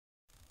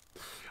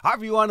Hi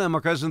everyone, I'm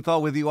Mark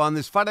Rosenthal with you on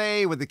this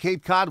Friday with the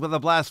Cape Cod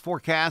Weatherblast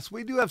forecast.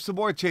 We do have some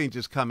more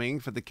changes coming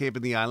for the Cape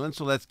and the Islands,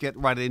 so let's get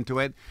right into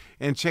it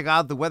and check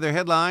out the weather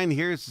headline.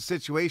 Here's the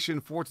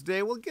situation for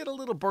today. We'll get a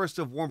little burst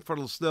of warm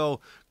frontal snow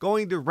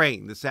going to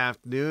rain this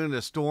afternoon.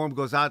 A storm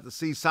goes out to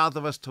sea south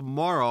of us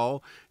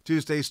tomorrow.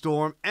 Tuesday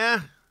storm,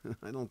 I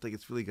don't think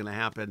it's really going to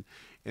happen,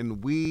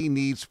 and we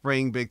need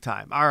spring big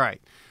time. All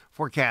right.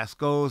 Forecast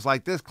goes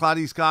like this.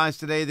 Cloudy skies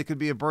today. There could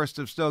be a burst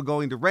of snow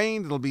going to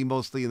rain. It'll be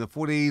mostly in the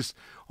 40s.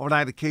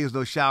 Overnight,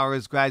 occasional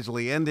showers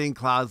gradually ending.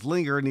 Clouds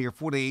linger near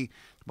 40.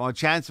 Tomorrow,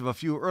 chance of a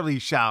few early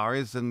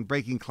showers and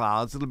breaking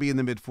clouds. It'll be in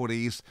the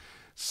mid-40s.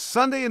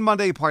 Sunday and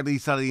Monday, partly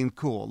sunny and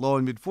cool. Low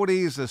and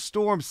mid-40s. A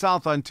storm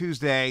south on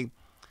Tuesday.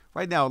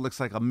 Right now, it looks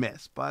like a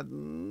mist, but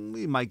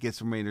we might get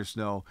some rain or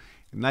snow.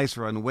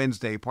 Nicer on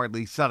Wednesday,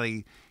 partly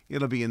sunny.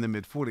 It'll be in the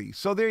mid-40s.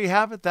 So there you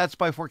have it. That's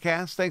my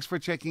forecast. Thanks for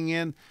checking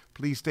in.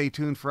 Please stay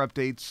tuned for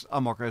updates.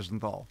 I'm Mark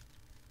Rosenthal.